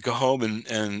 well, I go home and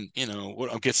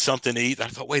I'll get something to eat. And I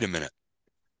thought, wait a minute.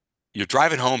 You're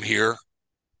driving home here.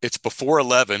 It's before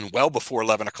 11, well before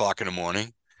 11 o'clock in the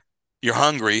morning. You're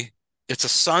hungry. It's a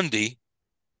Sunday.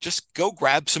 Just go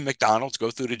grab some McDonald's,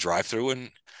 go through the drive-through,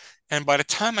 and by the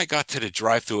time I got to the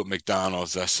drive-through at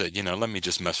McDonald's, I said, let me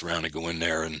just mess around and go in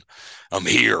there, and I'm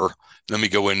here. Let me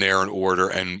go in there and order,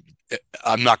 and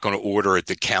I'm not going to order at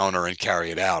the counter and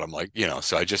carry it out. I'm like,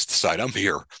 so I just decided I'm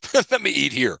here. Let me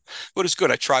eat here. But it's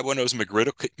good. I tried one of those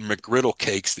McGriddle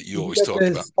cakes that you Did you always get talked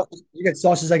about. this? You get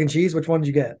sausage, egg, and cheese. Which one did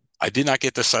you get? I did not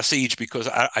get the sausage because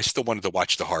I still wanted to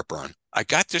watch the heartburn. I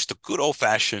got just a good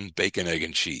old-fashioned bacon, egg,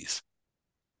 and cheese,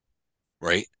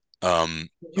 right?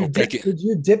 Did you Or dip? bacon. Did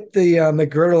you dip the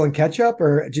McGriddle in ketchup,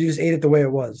 or did you just eat it the way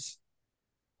it was?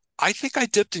 I think I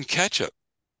dipped in ketchup.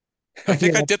 I Yeah,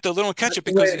 think I dipped a little in that's ketchup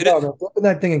the way because to go. Though. Dipping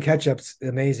that thing in ketchup's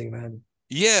amazing, man.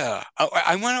 yeah,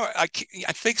 I went, I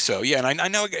think so. Yeah. And I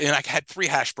know, and I had three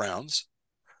hash browns.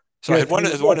 So I had one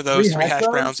of Three those three hash hash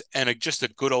browns browns. and just a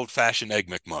good old fashioned egg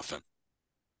McMuffin,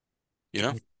 you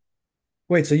know?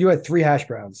 Wait, so you had three hash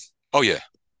browns? Oh, yeah.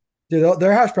 Dude,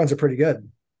 their hash browns are pretty good.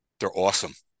 They're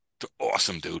awesome. They're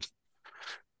awesome, dude.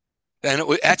 And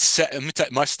that's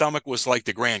my stomach was like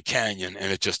the Grand Canyon,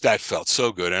 and it just that felt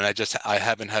so good. And I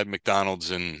haven't had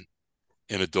McDonald's in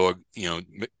a dog, I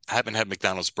haven't had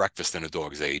McDonald's breakfast in a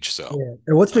dog's age. So Yeah.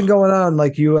 And what's been going on?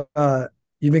 Like you've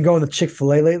been going to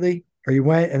Chick-fil-A lately? Or you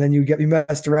went and then you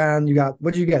messed around. You got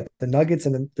what did you get? The nuggets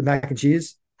and the mac and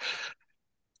cheese?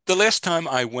 the last time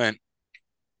I went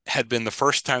had been the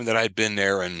first time that I'd been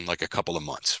there in like a couple of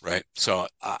months, right? So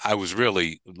I was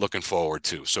really looking forward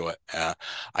to. So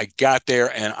I got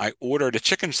there and I ordered a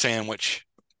chicken sandwich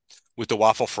with the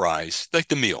waffle fries, like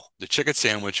the meal, the chicken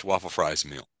sandwich, waffle fries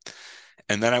meal.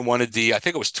 And then I wanted I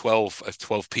think it was 12, a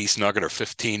 12-piece nugget or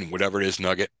 15, whatever it is,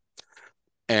 nugget,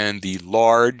 and the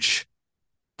large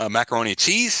macaroni and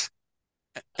cheese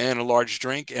and a large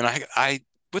drink. And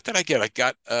what did I get? I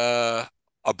got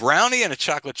a brownie and a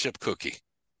chocolate chip cookie.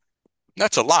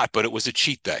 That's a lot, but it was a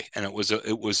cheat day, and it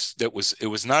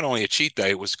was not only a cheat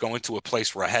day. It was going to a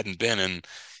place where I hadn't been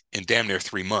in damn near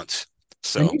 3 months.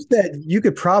 And So, you said you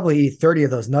could probably eat 30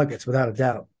 of those nuggets without a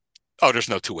doubt. oh, there's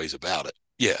no two ways about it.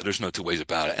 Yeah, there's no two ways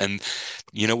about it. And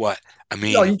you know what? I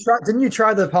Oh, mean, didn't you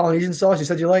try the Polynesian sauce you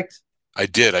said you liked? I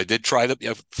did. I did try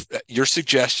your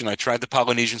suggestion. I tried the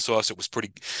Polynesian sauce. It was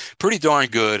pretty darn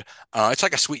good. It's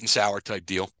like a sweet and sour type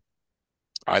deal.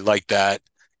 I like that.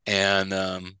 And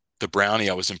the brownie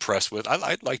I was impressed with.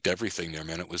 I liked everything there,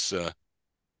 man. It was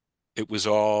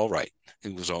all right.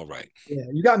 It was all right. Yeah,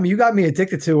 you got me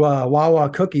addicted to Wawa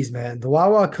cookies, man. The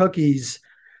Wawa cookies,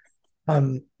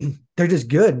 um, they're just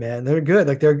good, man. They're good.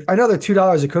 Like I know they're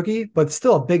 $2 a cookie, but it's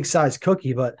still a big size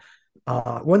cookie. But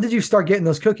when did you start getting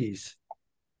those cookies?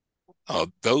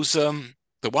 Those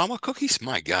the Wawa cookies,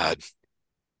 my God.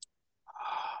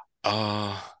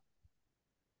 Uh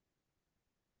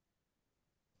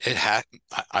it had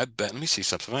I bet let me see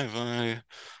something.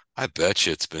 I bet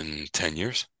you it's been 10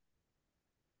 years.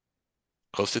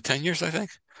 Close to 10 years, I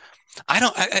think. I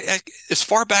don't as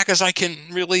far back as I can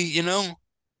really,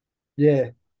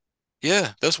 Yeah,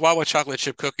 yeah, those Wawa chocolate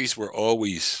chip cookies were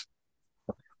always,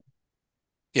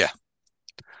 yeah.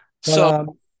 but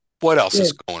So what else yeah,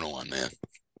 is going on, man?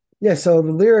 yeah. So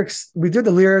the lyrics, we did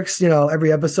the lyrics,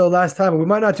 every episode last time, but we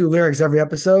might not do lyrics every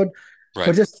episode.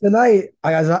 But Right. just tonight,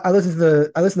 I listen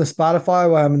to Spotify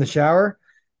while I'm in the shower.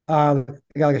 I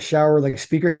got like a shower like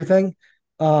speaker thing.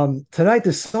 Tonight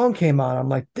this song came on. I'm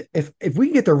like, if we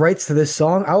can get the rights to this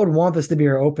song, I would want this to be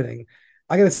our opening.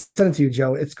 I gotta send it to you,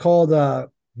 Joe. It's called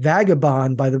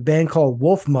Vagabond by the band called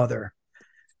Wolf Mother.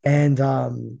 And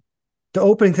the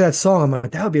opening to that song, I'm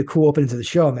like, that would be a cool opening to the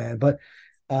show, man. But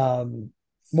um,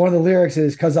 one of the lyrics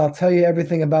is because I'll tell you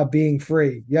everything about being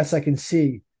free. Yes, I can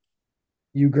see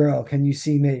you, girl. Can you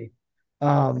see me?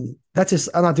 That's just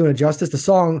I'm not doing it justice. The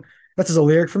song that's just a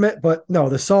lyric from it, but no,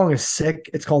 the song is sick.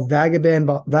 It's called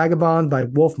Vagabond by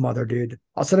Wolf Mother, dude.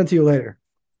 I'll send it to you later.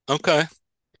 Okay.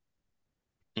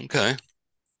 Okay.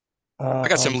 I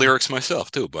got some Um, lyrics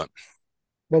myself too, but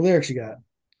what lyrics you got?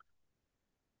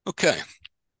 okay.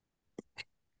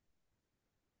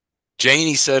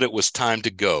 Janie said it was time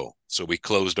to go, so we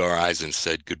closed our eyes and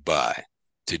said goodbye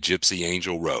to Gypsy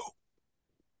Angel Row.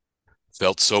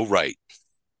 Felt so right.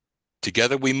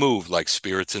 Together we moved like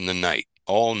spirits in the night,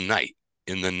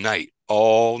 in the night,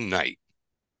 all night.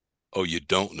 Oh, you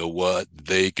don't know what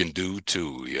they can do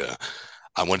to you.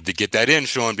 I wanted to get that in,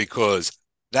 Sean, because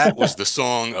that was the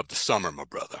song of the summer, my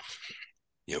brother.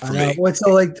 I For know. me. What so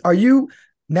like are you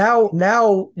now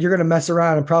you're gonna mess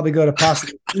around and probably go to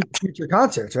possibly future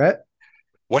concerts, right?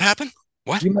 What happened?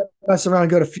 What? You might mess around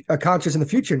and go to concerts in the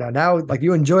future now. Now, like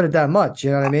you enjoyed it that much,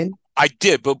 you know what I mean? I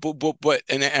did,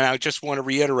 and I just want to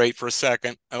reiterate for a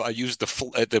second. I used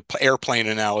the airplane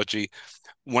analogy.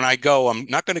 When I go, I'm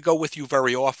not going to go with you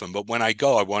very often, but when I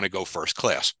go, I want to go first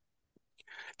class.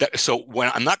 So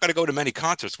when I'm not going to go to many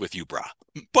concerts with you, brah,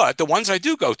 but the ones I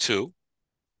do go to,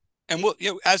 and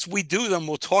as we do them,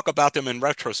 we'll talk about them in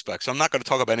retrospect. So I'm not going to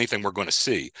talk about anything we're going to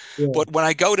see. Yeah, But when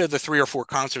I go to the 3 or 4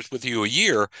 concerts with you a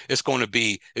year, it's going to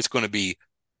be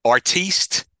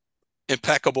artiste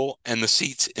impeccable and the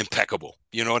seats impeccable.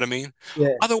 You know what I mean?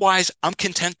 yeah, Otherwise, I'm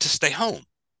content to stay home.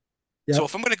 So yep,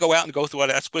 if I'm going to go out and go through it,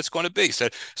 that's what it's going to be. So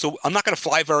I'm not going to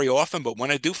fly very often, but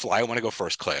when I do fly, I want to go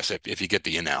first class. If you get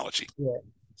the analogy, yeah.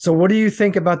 So, what do you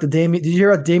think about the Damian? Did you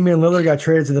hear about Damian Lillard got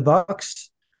traded to the Bucks?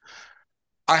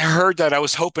 I heard that. I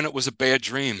was hoping it was a bad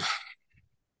dream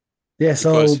Yeah.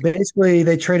 So because basically,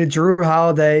 they traded Drew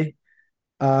Holiday.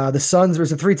 The Suns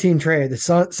was a three-team trade.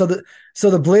 So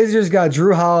the Blazers got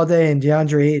Drew Holiday and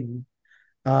DeAndre Ayton.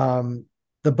 Um,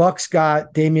 the Bucks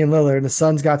got Damian Lillard, and the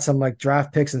Suns got some like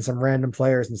draft picks and some random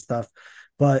players and stuff.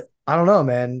 But I don't know,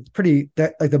 man. Pretty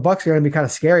that like the Bucks are going to be kind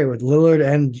of scary with Lillard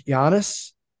and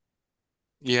Giannis.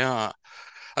 Yeah.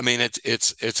 I mean, it's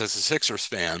as a Sixers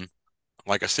fan,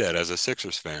 like I said, as a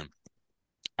Sixers fan,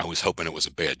 I was hoping it was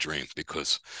a bad dream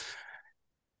because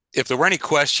if there were any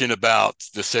question about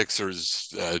the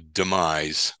Sixers'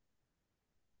 demise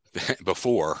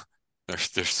before,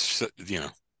 there's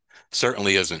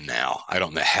certainly isn't now. I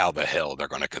don't know how the hell they're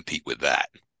going to compete with that.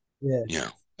 Yeah. You know,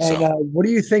 And so what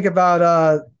do you think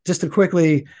about just to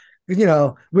quickly, we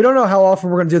don't know how often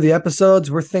we're going to do the episodes.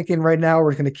 We're thinking right now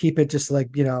we're going to keep it just like,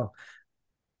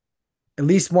 at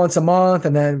least once a month,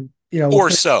 and then or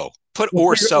so put or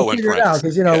we'll so in figure it out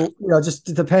because parentheses. Yeah, just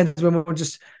it depends when we're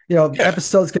just yeah.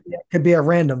 episodes could be at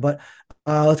random. But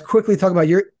let's quickly talk about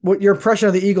your impression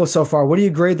of the Eagles so far. What do you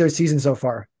grade their season so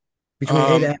far? Between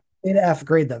Um, A and F,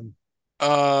 grade them.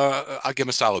 I'll give him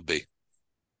a solid B.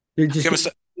 You're Give just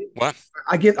him what?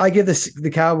 I give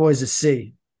the Cowboys a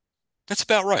C. That's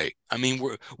about right. I mean,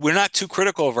 we're not too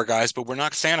critical of our guys, but we're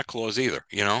not Santa Claus either,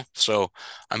 you know? So,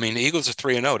 I mean, the Eagles are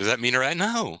 3-0. Does that mean they're right?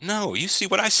 No, no. You see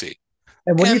what I see.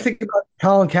 And what do you And think about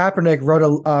Colin Kaepernick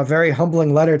wrote a very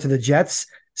humbling letter to the Jets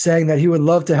saying that he would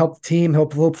love to help the team. He'll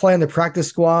play on the practice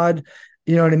squad.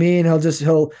 You know what I mean? He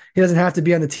doesn't have to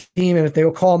be on the team, and if they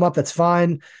will call him up, that's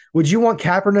fine. Would you want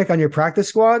Kaepernick on your practice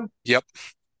squad? yep,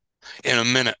 in a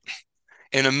minute.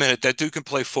 In a minute, that dude can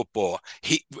play football.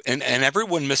 And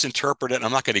everyone misinterpreted,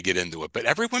 I'm not going to get into it, but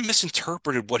everyone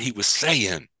misinterpreted what he was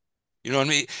saying. You know what I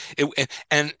mean?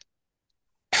 And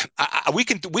we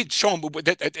show him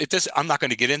I'm not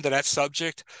going to get into that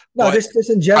subject, No, but just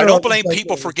in I general, don't just blame like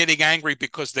people for getting angry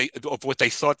because they of what they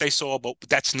thought they saw, but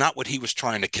that's not what he was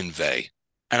trying to convey.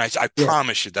 And I yeah.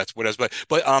 promise you that's what it was.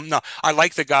 But no, I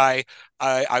like the guy.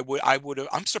 I would have.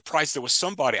 I'm surprised there was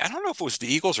somebody. I don't know if it was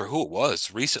the Eagles or who it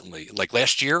was recently, like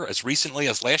last year, as recently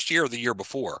as last year or the year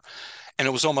before. And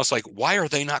it was almost like, why are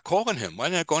they not calling him? Why are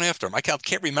they not going after him? I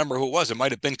can't remember who it was. It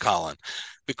might have been Colin,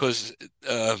 because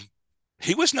uh,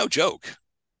 he was no joke.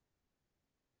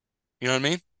 You know what I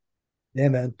mean? Yeah,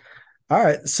 man. All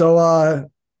right. So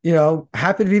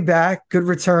happy to be back. Good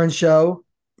return show.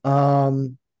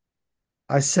 Um,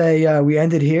 I say we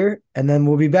end it here and then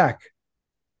we'll be back.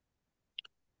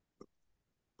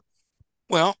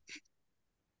 Well,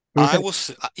 What do you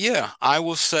think? yeah, I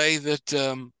will say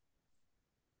that,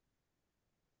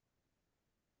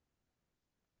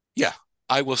 yeah,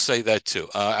 I will say that too.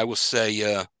 I will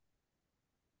say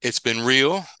it's been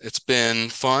real. It's been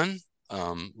fun.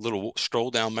 Little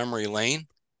stroll down memory lane.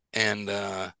 And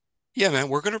yeah, man,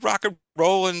 we're going to rock and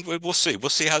roll and we'll see. We'll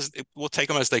see we'll take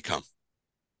them as they come.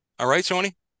 All right,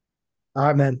 Tony? All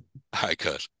right, man. All right,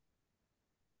 cuz.